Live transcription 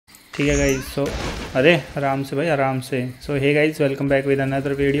ठीक है गाइज। सो अरे आराम से भाई, आराम से। सो hey guys, welcome back with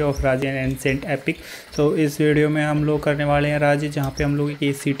another video of राजी एंड एंसेंट एपिक। सो इस वीडियो में हम लोग करने वाले हैं राजी, जहाँ पे हम लोग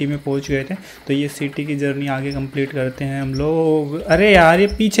एक सिटी में पहुँच गए थे। तो ये सिटी की जर्नी आगे कंप्लीट करते हैं हम लोग। अरे यार ये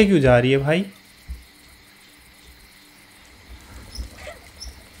पीछे क्यों जा रही है भाई?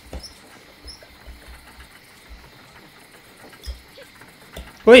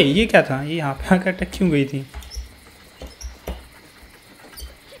 ओए ये क्या था? ये यहाँ पे आकर अटक क्यों गई थी?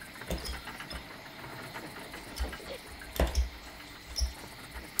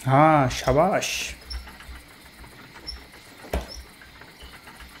 हाँ शाबाश।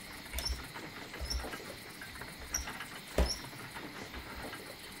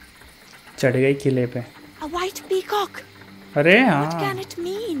 चढ़ गई किले पे। A white peacock. अरे हाँ। What can it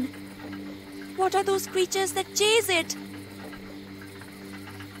mean? What are those creatures that chase it?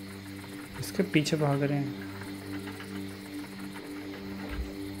 इसके पीछे भाग रहे हैं।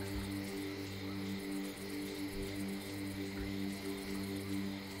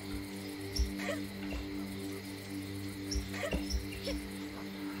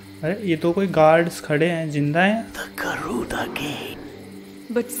 अरे ये तो कोई गार्ड्स खड़े हैं, जिंदा हैं। The Garuda Gate.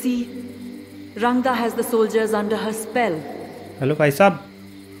 But see, Rangda has the soldiers under her spell. Hello भाई साहब।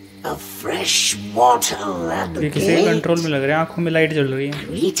 A fresh water at the ये किसी के gate. कंट्रोल में लग रहे हैं, आंखों में लाइट जल रही है।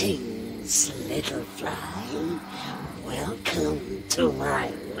 Greetings, little fly. Welcome to my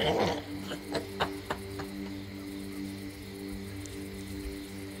web.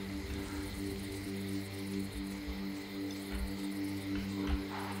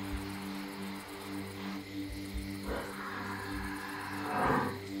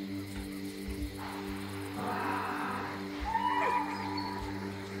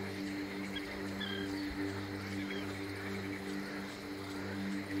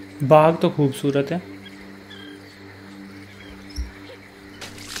 बाग तो खूबसूरत है।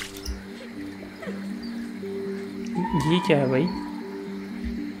 ये क्या है भाई?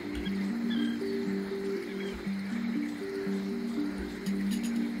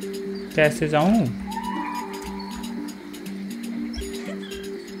 कैसे जाऊं?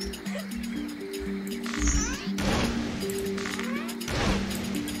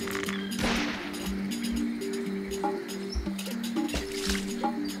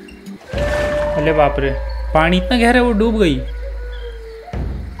 अरे बाप रे, पानी इतना गहरा है वो डूब गई।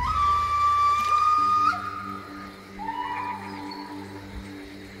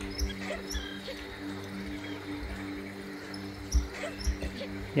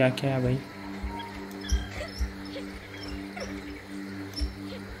 या क्या है भाई?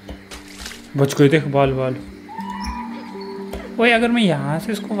 बच गई, देख बाल बाल। ओए अगर मैं यहाँ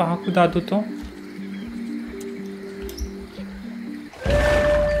से इसको वहां कूदा दूँ तो?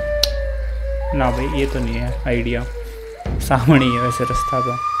 ना भाई ये तो नहीं है आइडिया। सामने ही है वैसे रास्ता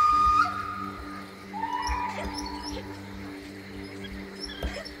तो।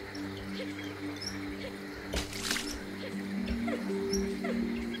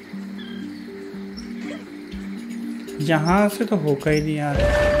 यहाँ से तो होगा ही नहीं यार।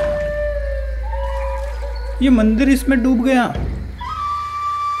 ये मंदिर इसमें डूब गया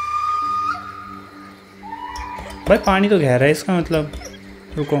भाई। पानी तो गहरा है इसका मतलब।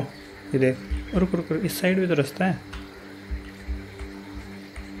 रुको ये देख, रुक रुक रुक, इस साइड भी तो रास्ता है।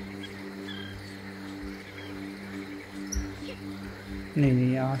 नहीं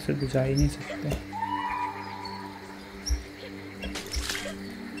नहीं, यहाँ से तो जा ही नहीं सकते।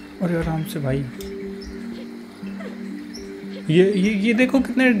 अरे आराम से भाई। ये देखो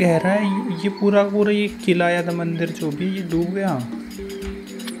कितना गहरा है। ये पूरा पूरा ये किला या था मंदिर जो भी, ये डूब गया।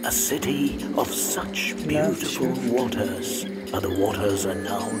 A city of such beautiful waters. But the waters are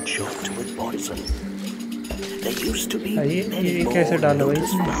now choked with poison. There used to be many more lotus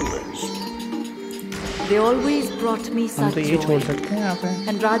flowers. They always brought me हम such तो ये छोड़ joy. सकते हैं यहाँ पे।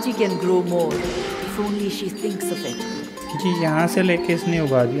 And Raji can grow more, if only she thinks of it. जी यहाँ से लेके इसने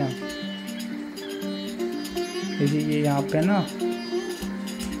उगा दिया। ये यहाँ पे ना,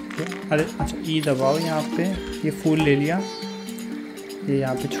 अरे अच्छा ई दबाओ यहाँ पे। ये फूल ले लिया, ये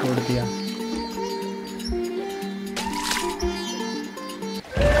यहाँ पे छोड़ दिया।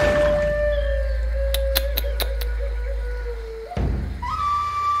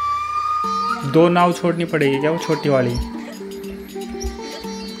 दो नाव छोड़नी पड़ेगी क्या? वो छोटी वाली।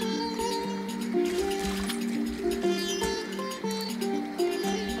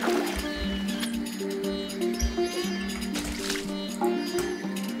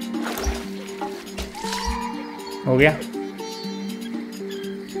 हो गया।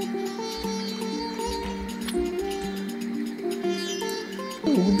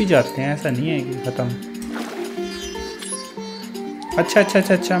 उग भी जाते हैं, ऐसा नहीं है कि खत्म।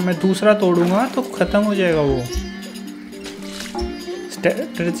 अच्छा, मैं दूसरा तोड़ूंगा तो खत्म हो जाएगा वो।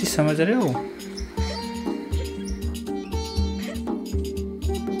 स्ट्रेटजी समझ रहे हो?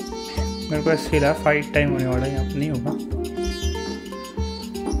 मेरे को ऐसा फील है फाइट टाइम होने वाला है, यहाँ पे नहीं होगा।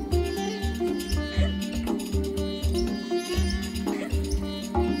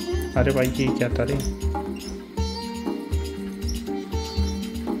 अरे भाई ये क्या था रे?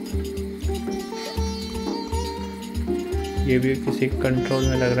 ये भी किसी कंट्रोल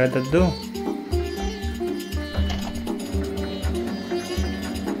में लग रहा है दद्दू।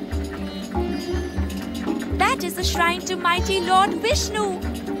 That is a shrine to mighty Lord Vishnu.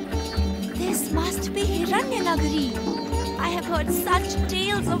 This must be Hiranyanagari. I have heard such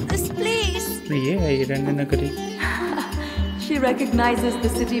tales of this place. ये है हिरण्यनगरी। She recognizes the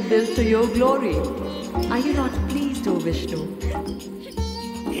city built to your glory. Are you not pleased, O Vishnu?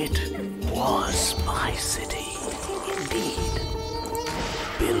 It was my city, indeed,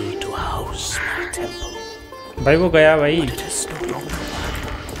 built to house my temple. भाई वो गया भाई। But it is no longer mine.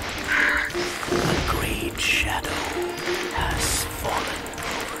 A great shadow has fallen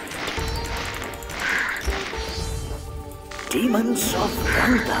over it. Demons of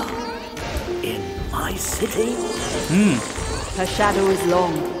Ranga in my city. Her shadow is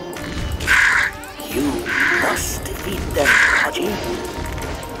long. You must defeat them, Raji.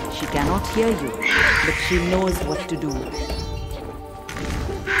 She cannot hear you, but she knows what to do.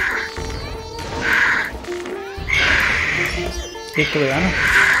 एक तो गया ना,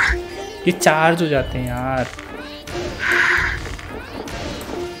 ये charge हो जाते हैं यार।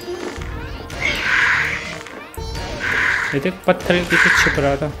 ये तो पत्थर के पीछे छिप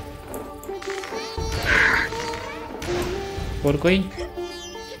रहा था। और कोई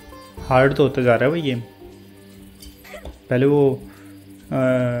हार्ड तो होता जा रहा है भाई गेम। पहले वो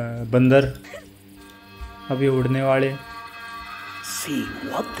बंदर, अभी उड़ने वाले। See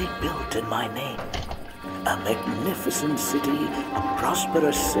what they built in my name. A magnificent city, a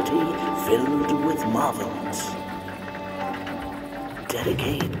prosperous city filled with marvels.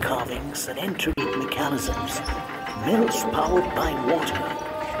 Delicate carvings and intricate mechanisms, mills powered by water,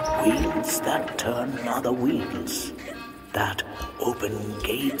 wheels that turn other wheels, that open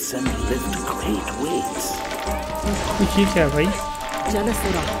gates and lift great weights. ये क्या है भाई?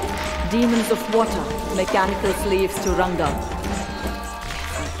 Jalasura, demons of water, mechanical slaves to Ranga.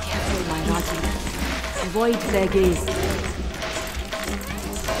 Careful, my Raji. Avoid their gaze.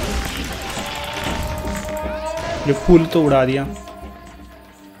 ये फूल तो उड़ा दिया।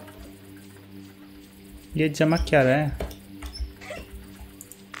 ये चमक क्या रहा है?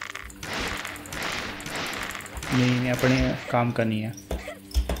 नहीं, अपने काम का नहीं है।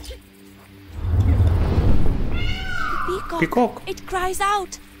 Peacock. It cries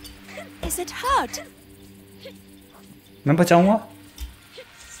out. Is it hurt? मैं बचाऊंगा।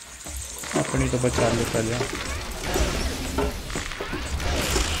 अपनी तो बचा ले पहले।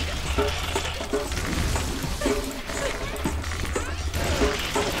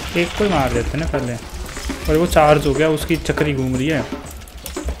 एक को ही मार देते ना पहले। और वो चार्ज हो गया, उसकी चक्री घूम रही है।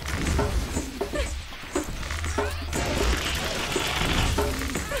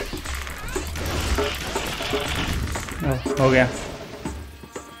 हो गया।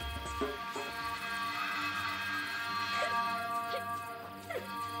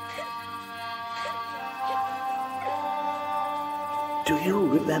 Do you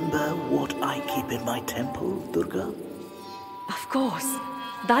remember what I keep in my temple, Durga? Of course.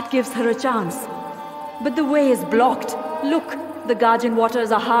 That gives her a chance. But the way is blocked. Look, the guardian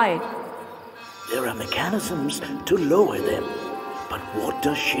waters are high. There are mechanisms to lower them. But what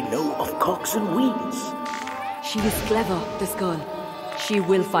does she know of cocks and wheels? She is clever, this girl. She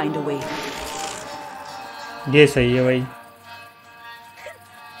will find a way. ये सही है भाई।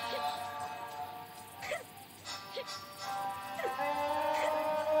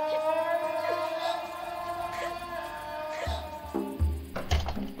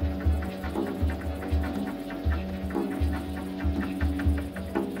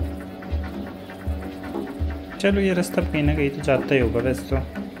 चलो ये रास्ता कहीं ना कहीं तो जाता ही होगा वैसे तो।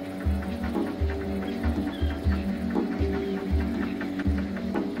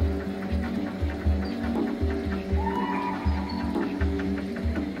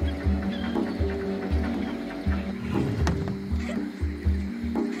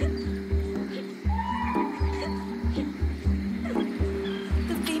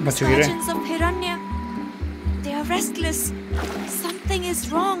 The famous legends of Hiranya. They are restless. Something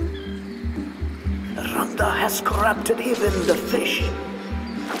is wrong. Ranga has corrupted even the fish.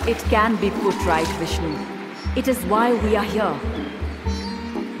 It can be put right, Vishnu. It is why we are here.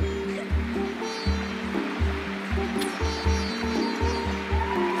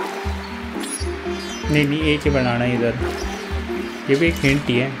 नहीं नहीं, एक ही बनाना है इधर। ये भी एक हिंट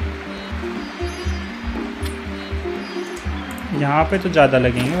ही है। यहाँ पे तो ज़्यादा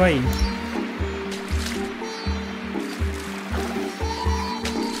लगेंगे भाई।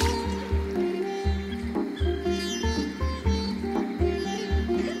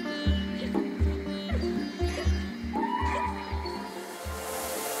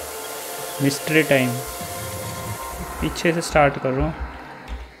 मिस्ट्री टाइम, पीछे से स्टार्ट कर रहा हूँ।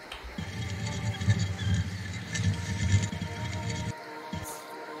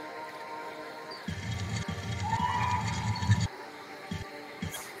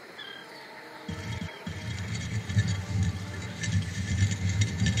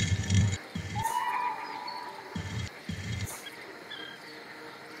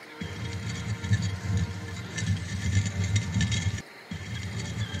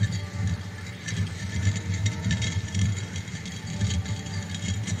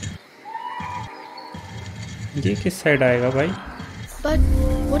 ये किस साइड आएगा भाई? But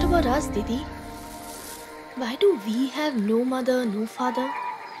what about us, Didi? Why do we have no mother, no father?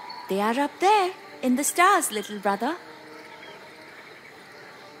 They are up there in the stars, little brother.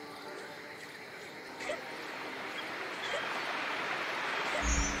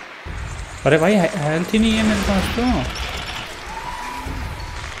 अरे भाई हेल्थ ही नहीं है मेरे पास तो।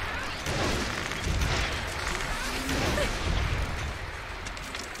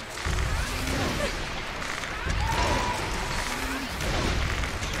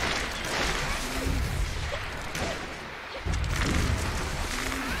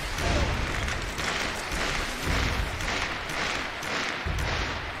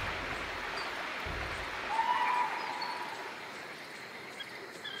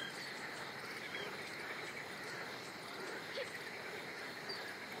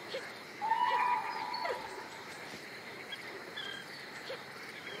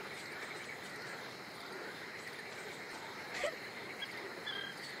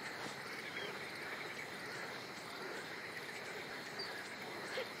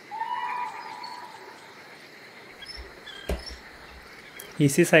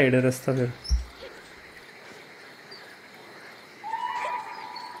 इसी साइड है रास्ता फिर।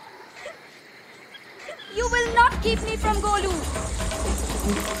 You will not keep me from Golu.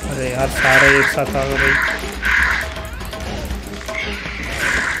 अरे यार सारे एक साथ आ गए भाई।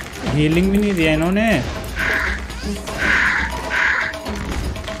 हीलिंग भी नहीं दिया इन्होंने।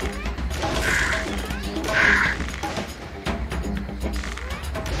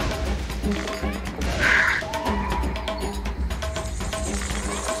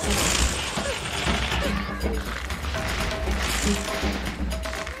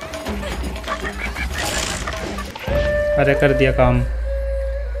 अरे कर दिया काम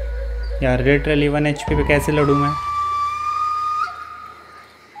यार। लिटरली 1 HP पे कैसे लड़ूं मैं?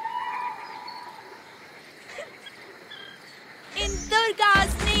 In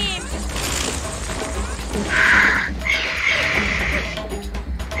Durga's name.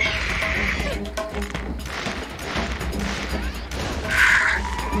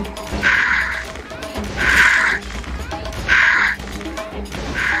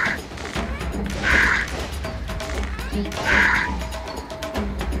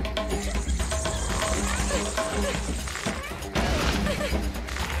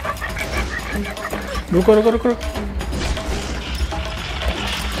 रुको रुको रुको।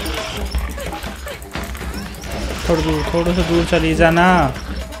 थोड़ा सा दूर चली जाना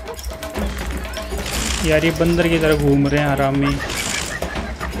यार। ये बंदर की तरह घूम रहे हैं आराम में।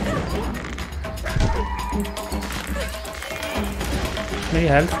 मेरी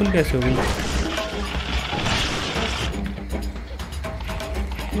हेल्थ फुल कैसे हो गई?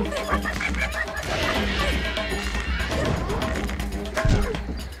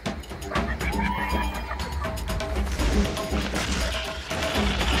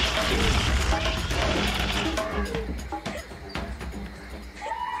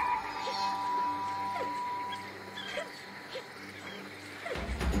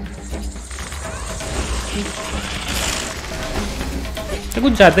 तो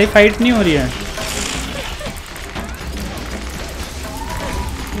कुछ ज़्यादा ही फाइट नहीं हो रही है।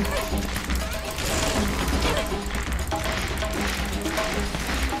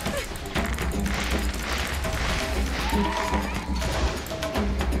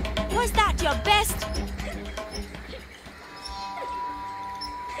 Was that your best?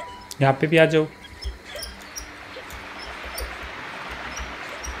 यहाँ पे भी आ जाओ।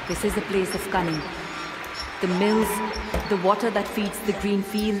 This is a place of cunning. The mills, the water that feeds the green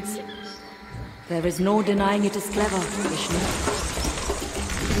fields. There is no denying it is clever, Vishnu.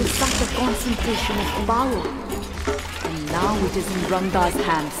 With such a concentration of power. And now it is in Ranga's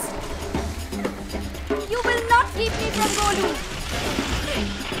hands. You will not keep me from Golu.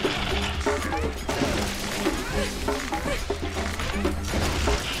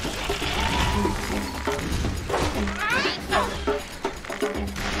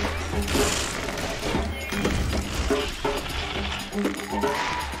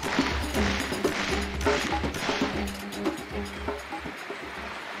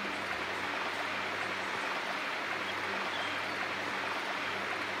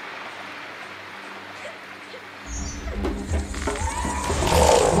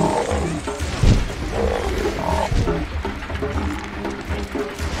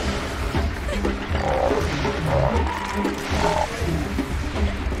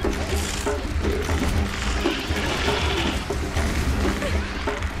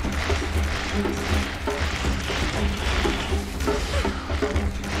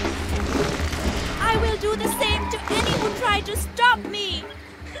 To stop me.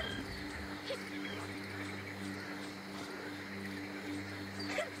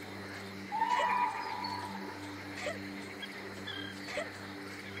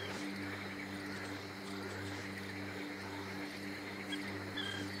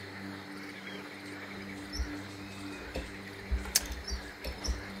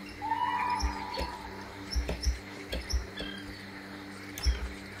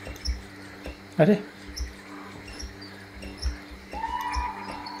 अरे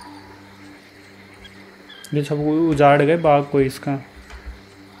ये सब उजाड़ गए बाग को इसका।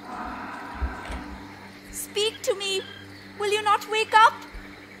 Speak to me. Will you not wake up?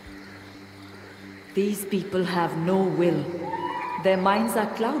 These people have no will. Their minds are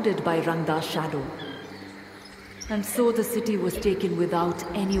clouded by Rangda's shadow. And so the city was taken without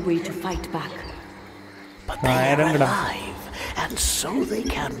any way to fight back. But they are alive, and so they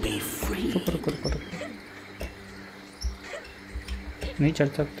can be free. नहीं चढ़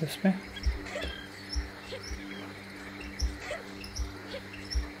सकते इस पे।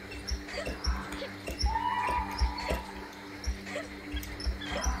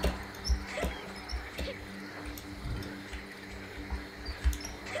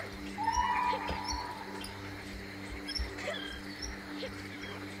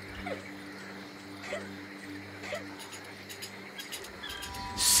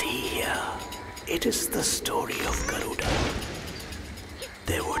 See here, it is the story of Garuda.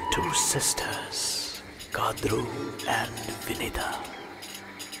 There were two sisters, Kadru and Vinita,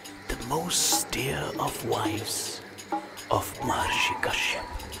 the most dear of wives of Maharshi Kashyap.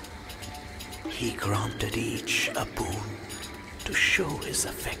 He granted each a boon to show his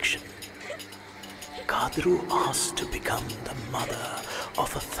affection. Kadru asked to become the mother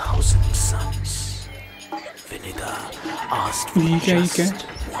of 1,000 sons. Vinita asked for just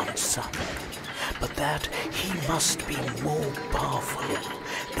one son, but that he must be more powerful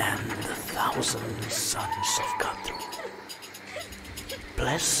than the 1,000 sons of Kadru.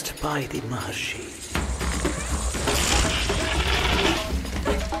 Blessed by the Maharshi,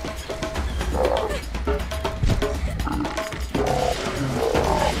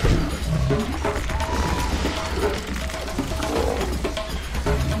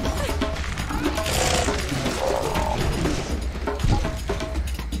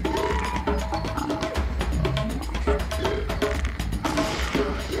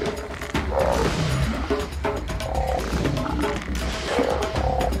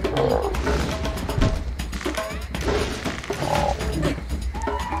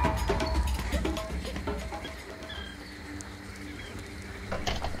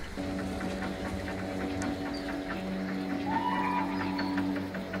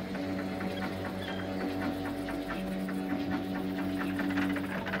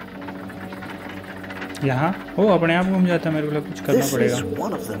 यहाँ वो अपने आप घूम जाता है, मेरे को कुछ करना पड़ेगा। This is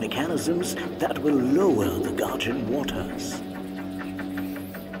one of the mechanisms that will lower the Guardian waters.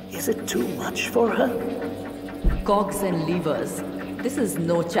 Is it too much for her? Cogs and levers. This is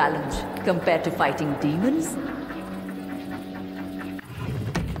no challenge compared to fighting demons.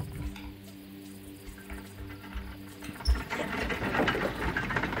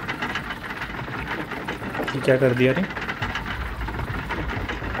 क्या कर दिया रे?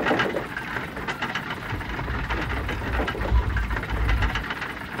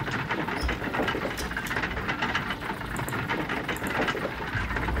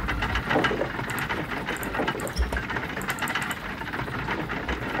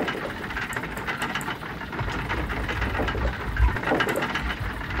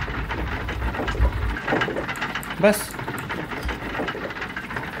 बस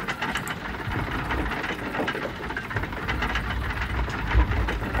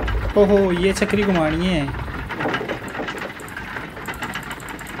ओहो, ये चक्री घुमानी है।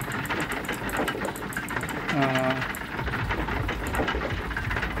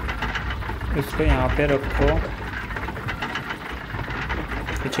 इसको यहाँ पे रखो।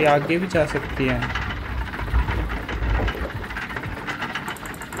 पीछे आगे भी जा सकती है।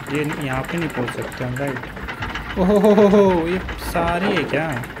 ये यहाँ पे नहीं पहुँच सकते हम, राइट। ओहो ये सारी है क्या?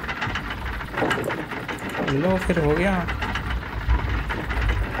 लो फिर हो गया।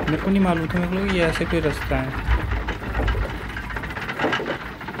 मेरे को नहीं मालूम था, मेरे को ये ऐसे कोई रास्ता है।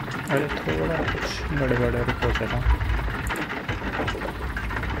 अरे थोड़ा कुछ बड़े बड़े रुको जरा।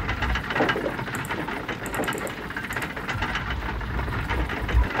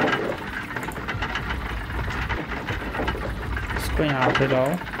 इसको यहाँ पे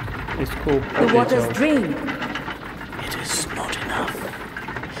लाओ, इसको ऊपर ले जाओ।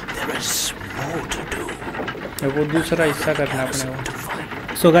 वो दूसरा हिस्सा करना अपने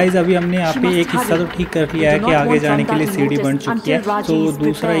को। सो गाइज अभी हमने यहाँ पे एक हिस्सा तो ठीक कर लिया है कि आगे जाने के लिए सीढ़ी बन चुकी है। तो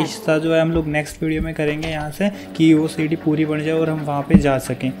दूसरा हिस्सा जो है हम लोग नेक्स्ट वीडियो में करेंगे यहाँ से कि वो सीढ़ी पूरी बन जाए और हम वहाँ पे जा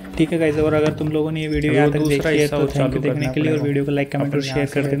सकें। ठीक है गाइज, और अगर तुम लोगों ने ये वीडियो यहाँ तक देखी है तो थैंक यू देखने के लिए, और वीडियो को लाइक कमेंट और शेयर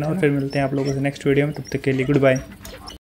कर देना, और फिर मिलते हैं आप लोगों से नेक्स्ट वीडियो में। तब तक के लिए गुड बाय।